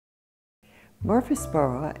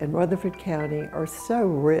Murfreesboro and Rutherford County are so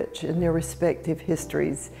rich in their respective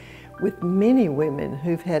histories, with many women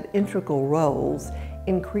who've had integral roles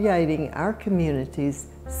in creating our community's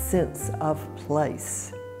sense of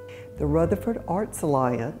place. The Rutherford Arts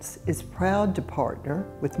Alliance is proud to partner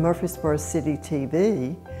with Murfreesboro City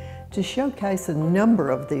TV to showcase a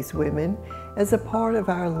number of these women as a part of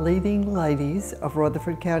our Leading Ladies of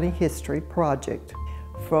Rutherford County History project.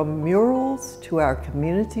 From murals to our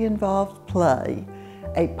community-involved play,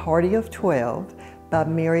 A Party of 12 by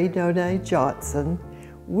Mary Donay Johnson,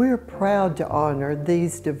 we're proud to honor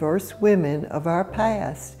these diverse women of our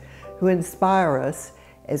past who inspire us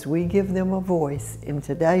as we give them a voice in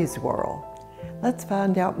today's world. Let's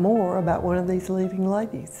find out more about one of these leading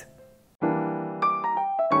ladies.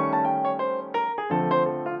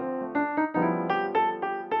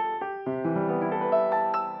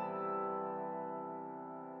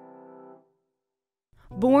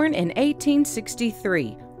 Born in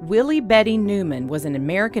 1863, Willie Betty Newman was an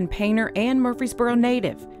American painter and Murfreesboro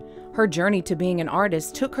native. Her journey to being an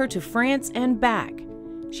artist took her to France and back.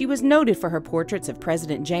 She was noted for her portraits of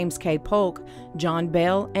President James K. Polk, John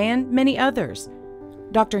Bell, and many others.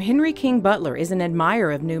 Dr. Henry King Butler is an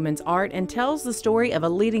admirer of Newman's art and tells the story of a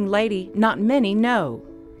leading lady not many know.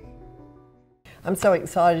 I'm so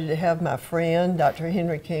excited to have my friend, Dr.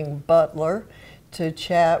 Henry King Butler, to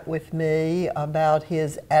chat with me about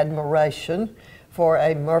his admiration for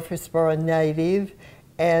a Murfreesboro native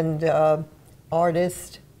and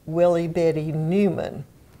artist, Willie Betty Newman.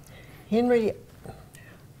 Henry,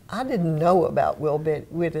 I didn't know about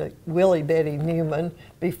Willie Betty Newman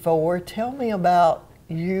before. Tell me about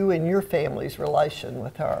you and your family's relation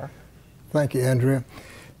with her. Thank you, Andrea.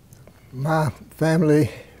 My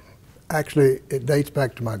family, actually, it dates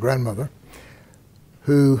back to my grandmother,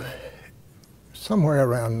 who somewhere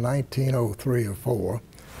around 1903 or 4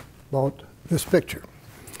 bought this picture.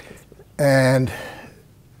 And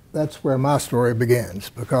that's where my story begins,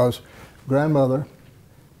 because grandmother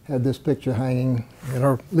had this picture hanging in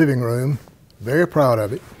her living room, very proud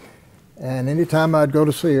of it. And anytime I'd go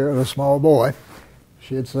to see her as a small boy,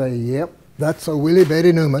 she'd say, "Yep, that's a Willie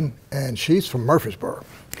Betty Newman, and she's from Murfreesboro."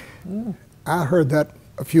 I heard that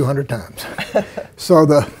a few hundred times. So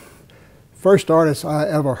the first artist I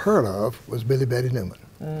ever heard of was Willie Betty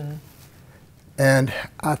Newman. And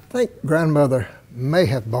I think grandmother may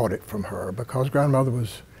have bought it from her, because grandmother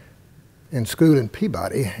was in school in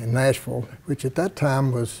Peabody in Nashville, which at that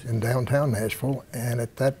time was in downtown Nashville, and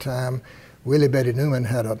at that time Willie Betty Newman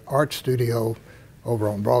had an art studio over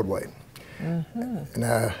on Broadway. And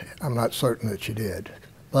I'm not certain that she did,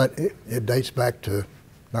 but it dates back to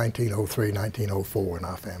 1903, 1904 in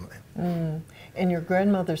our family. And your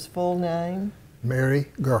grandmother's full name? Mary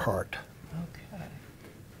Gerhardt. Okay.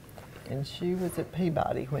 And she was at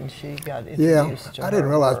Peabody when she got introduced to I didn't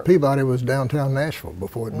her realize work. Peabody was downtown Nashville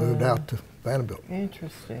before it moved out to Vanderbilt.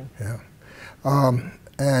 Interesting. Yeah.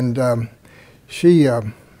 She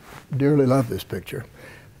dearly loved this picture,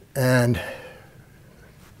 and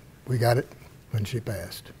we got it when she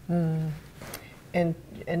passed. And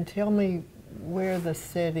tell me where the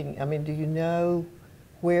setting, I mean, do you know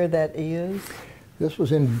where that is? This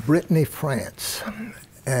was in Brittany, France,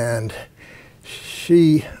 and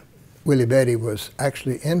Willie Betty, was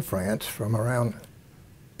actually in France from around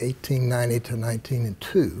 1890 to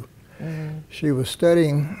 1902. She was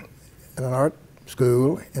studying at an art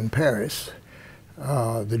school in Paris,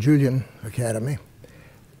 the Julian Academy,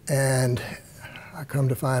 and I come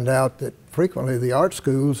to find out that frequently the art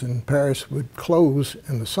schools in Paris would close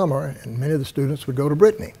in the summer, and many of the students would go to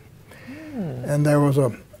Brittany. And there was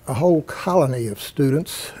a whole colony of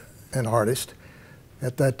students and artists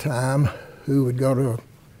at that time who would go to a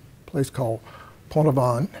place called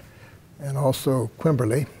Pont-Aven and also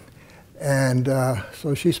Quimberley. And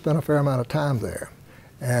so she spent a fair amount of time there.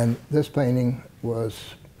 And this painting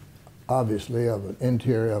was obviously of an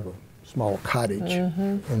interior of a small cottage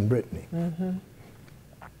in Brittany.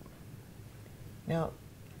 Now,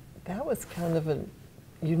 that was kind of a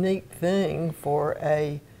unique thing for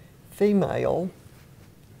a female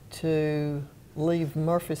to leave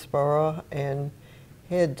Murfreesboro and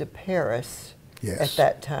head to Paris at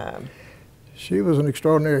that time. She was an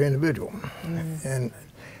extraordinary individual. And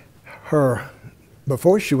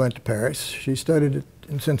before she went to Paris, she studied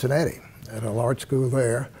in Cincinnati at a art school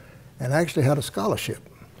there, and actually had a scholarship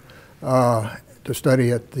to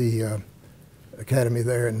study at the academy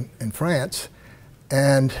there in France.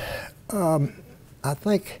 And I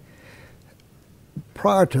think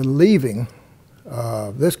prior to leaving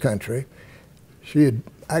this country, she had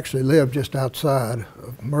actually lived just outside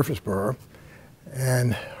of Murfreesboro,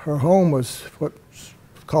 and her home was what's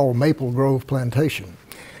called Maple Grove Plantation.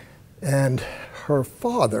 And her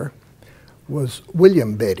father was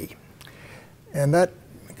William Betty. And that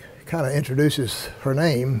kind of introduces her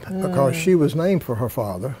name because she was named for her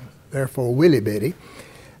father, therefore Willie Betty.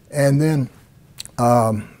 And then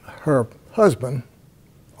her husband,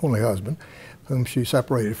 only husband, whom she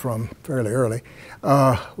separated from fairly early,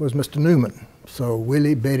 was Mr. Newman. So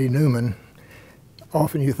Willie Betty Newman.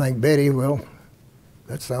 Often you think Betty, well,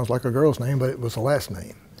 that sounds like a girl's name, but it was a last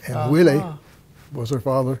name. And Willie was her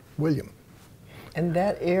father, William. And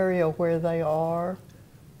that area where they are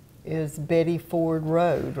is Betty Ford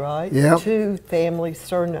Road, right? Yeah. 2 family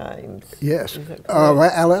surnames. Yes. Is it correct?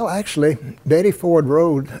 Well, actually, Betty Ford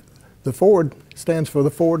Road, the Ford stands for the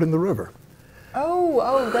ford in the river.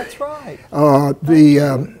 Oh, that's right.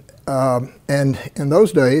 And in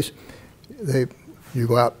those days, you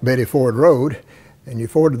go out Betty Ford Road, and you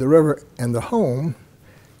forded the river, and the home,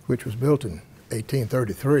 which was built in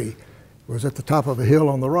 1833, was at the top of a hill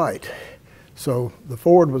on the right. So the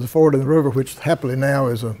ford was a ford in the river, which happily now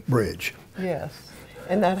is a bridge. Yes.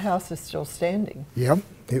 And that house is still standing. Yep.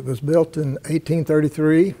 It was built in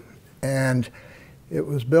 1833, and it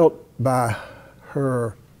was built by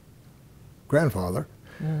her grandfather,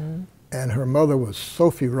 and her mother was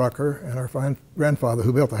Sophie Rucker, and her grandfather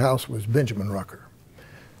who built the house was Benjamin Rucker.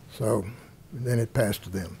 So then it passed to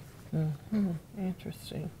them.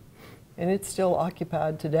 Interesting. And it's still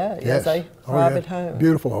occupied today Yes. as a private home.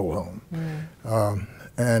 Beautiful old home.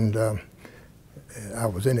 And I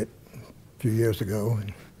was in it a few years ago,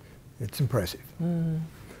 and it's impressive.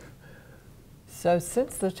 So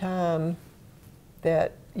since the time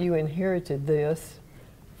that you inherited this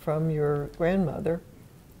from your grandmother,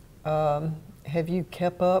 have you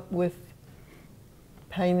kept up with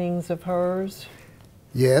paintings of hers?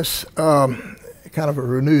 Yes, kind of a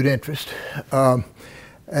renewed interest.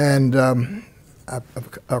 And I've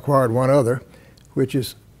acquired one other, which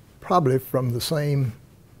is probably from the same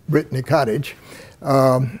Brittany Cottage.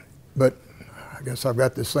 But I guess I've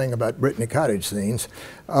got this thing about Brittany Cottage scenes.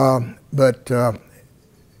 But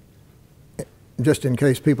just in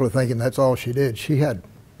case people are thinking that's all she did, she had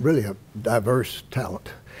really a diverse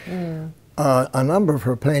talent. A number of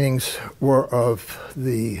her paintings were of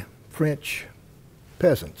the French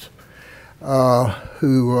peasants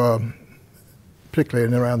who, particularly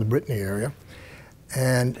in and around the Brittany area,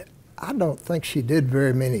 and I don't think she did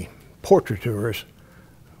very many portraitures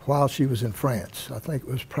while she was in France. I think it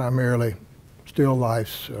was primarily still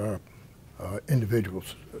lifes,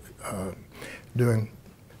 individuals doing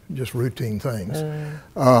just routine things.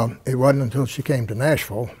 It wasn't until she came to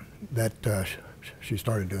Nashville that she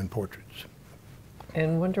started doing portraits.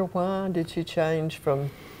 And wonder why did she change from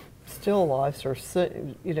still lifes or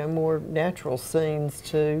more natural scenes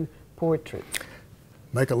to portraits?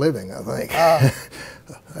 Make a living, I think.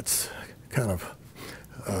 That's kind of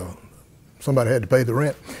somebody had to pay the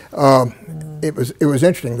rent. It was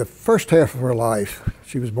interesting. The first half of her life,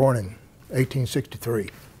 she was born in 1863,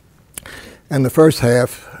 and the first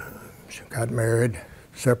half, she got married,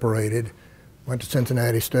 separated, went to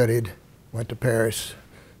Cincinnati, studied, went to Paris,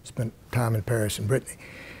 spent time in Paris and Brittany.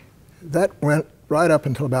 That went right up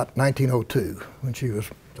until about 1902, when she was,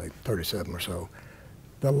 say, 37 or so.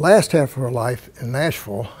 The last half of her life in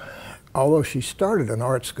Nashville, although she started an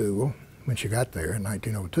art school when she got there in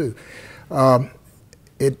 1902,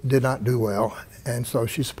 it did not do well, and so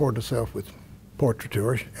she supported herself with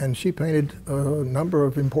portraiture, and she painted a number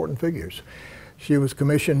of important figures. She was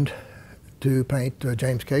commissioned to paint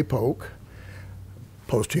James K. Polk,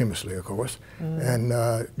 posthumously, of course, and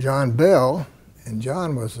John Bell, and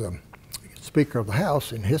John was Speaker of the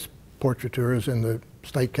House, and his portraiture is in the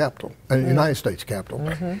state capitol, United States Capitol.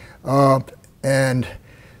 And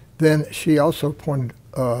then she also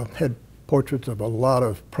had portraits of a lot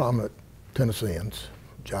of prominent Tennesseans,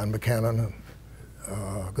 John Buchanan,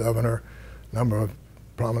 governor, a number of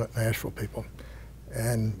prominent Nashville people.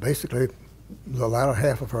 And basically, the latter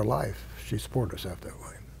half of her life, she supported herself that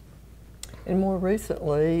way. And more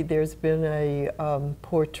recently, there's been a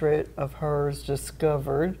portrait of hers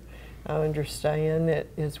discovered. I understand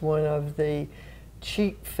it is one of the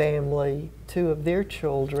Cheek family, 2 of their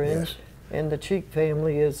children. Yes. And the Cheek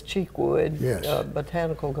family is Cheekwood Yes.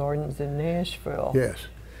 Botanical Gardens in Nashville. Yes.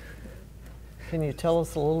 Can you tell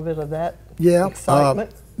us a little bit of that Yeah,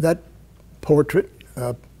 excitement? that portrait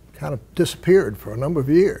kind of disappeared for a number of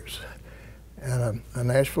years. And a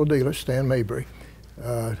Nashville dealer, Stan Mabry,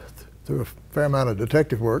 through a fair amount of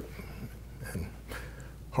detective work and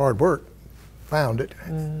hard work, found it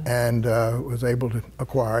and was able to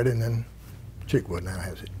acquire it, and then Cheekwood now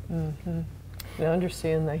has it. I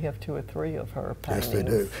understand they have 2 or 3 of her paintings. Yes, they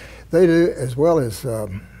do. They do, as well as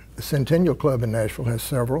the Centennial Club in Nashville has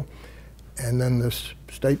several, and then the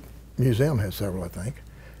State Museum has several, I think.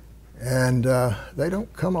 And they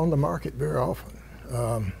don't come on the market very often.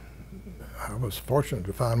 I was fortunate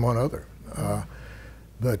to find one other.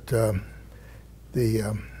 But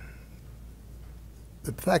the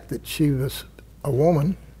fact that she was a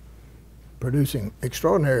woman producing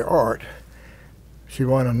extraordinary art, she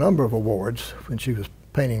won a number of awards when she was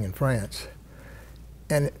painting in France.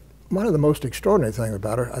 And one of the most extraordinary things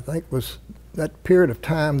about her, I think, was that period of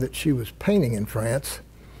time that she was painting in France,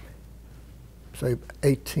 say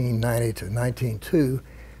 1890 to 1902,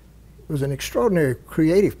 was an extraordinary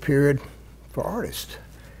creative period for artists.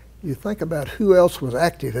 You think about who else was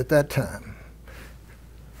active at that time.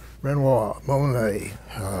 Renoir, Monet,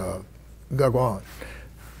 Gauguin,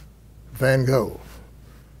 Van Gogh.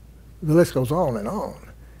 The list goes on and on.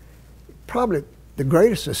 Probably the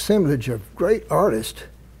greatest assemblage of great artists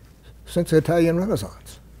since the Italian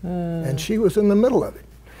Renaissance. And she was in the middle of it.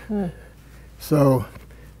 So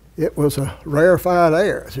it was a rarefied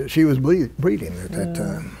air that she was breathing at that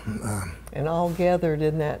time. And all gathered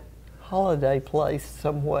in that holiday place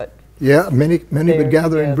somewhat. Yeah, many would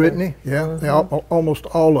gather in Brittany. Yeah, they almost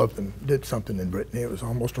all of them did something in Brittany. It was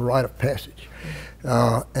almost a rite of passage.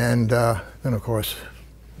 And then, of course,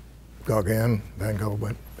 Gauguin, Van Gogh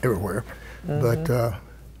went everywhere. But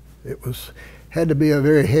it had to be a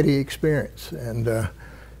very heady experience. And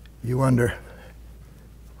you wonder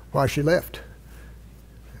why she left.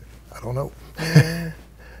 I don't know.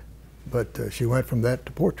 But she went from that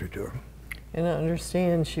to portraiture. And I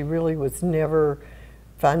understand she really was never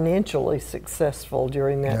financially successful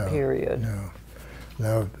during that period.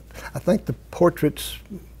 No. I think the portraits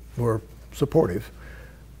were supportive,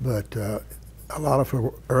 but a lot of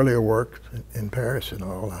her earlier work in Paris and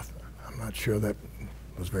all, I'm not sure that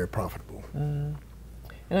was very profitable. And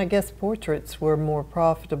I guess portraits were more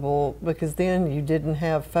profitable because then you didn't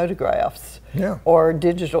have photographs or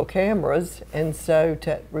digital cameras, and so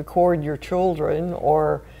to record your children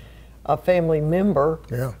or a family member,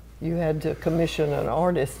 you had to commission an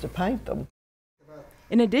artist to paint them.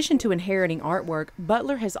 In addition to inheriting artwork,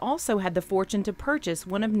 Butler has also had the fortune to purchase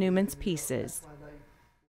one of Newman's pieces.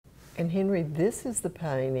 And Henry, this is the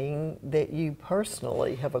painting that you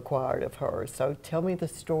personally have acquired of her. So tell me the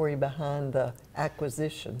story behind the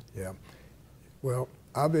acquisition. Yeah. Well,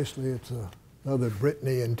 obviously it's another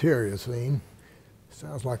Brittany interior scene.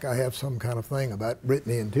 Sounds like I have some kind of thing about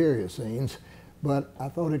Brittany interior scenes, but I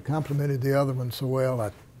thought it complemented the other one so well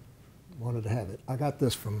I wanted to have it. I got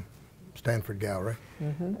this from Stanford Gallery,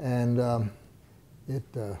 and I've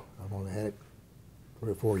only had it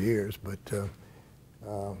 3 or 4 years, but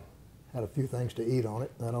had a few things to eat on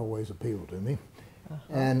it. That always appealed to me.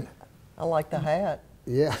 And I like the hat.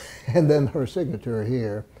 Yeah, and then her signature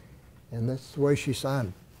here, and that's the way she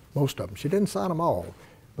signed most of them. She didn't sign them all,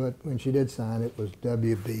 but when she did sign, it was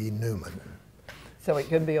W.B. Newman. So it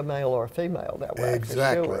could be a male or a female that way.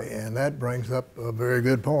 Exactly, for sure. And that brings up a very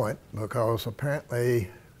good point, because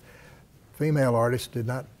apparently female artists did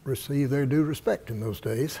not receive their due respect in those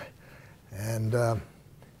days, and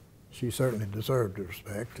she certainly deserved the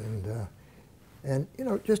respect. And you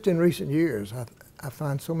know, just in recent years, I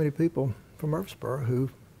find so many people from Murfreesboro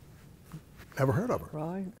who never heard of her.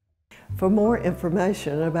 Right. For more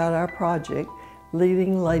information about our project,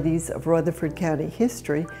 Leading Ladies of Rutherford County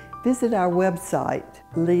History, visit our website,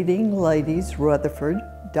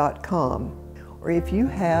 leadingladiesrutherford.com. Or if you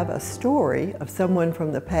have a story of someone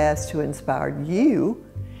from the past who inspired you,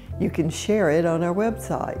 you can share it on our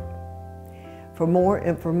website. For more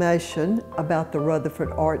information about the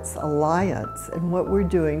Rutherford Arts Alliance and what we're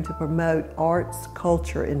doing to promote arts,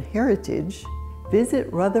 culture, and heritage, visit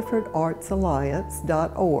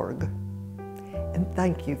rutherfordartsalliance.org. And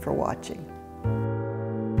thank you for watching.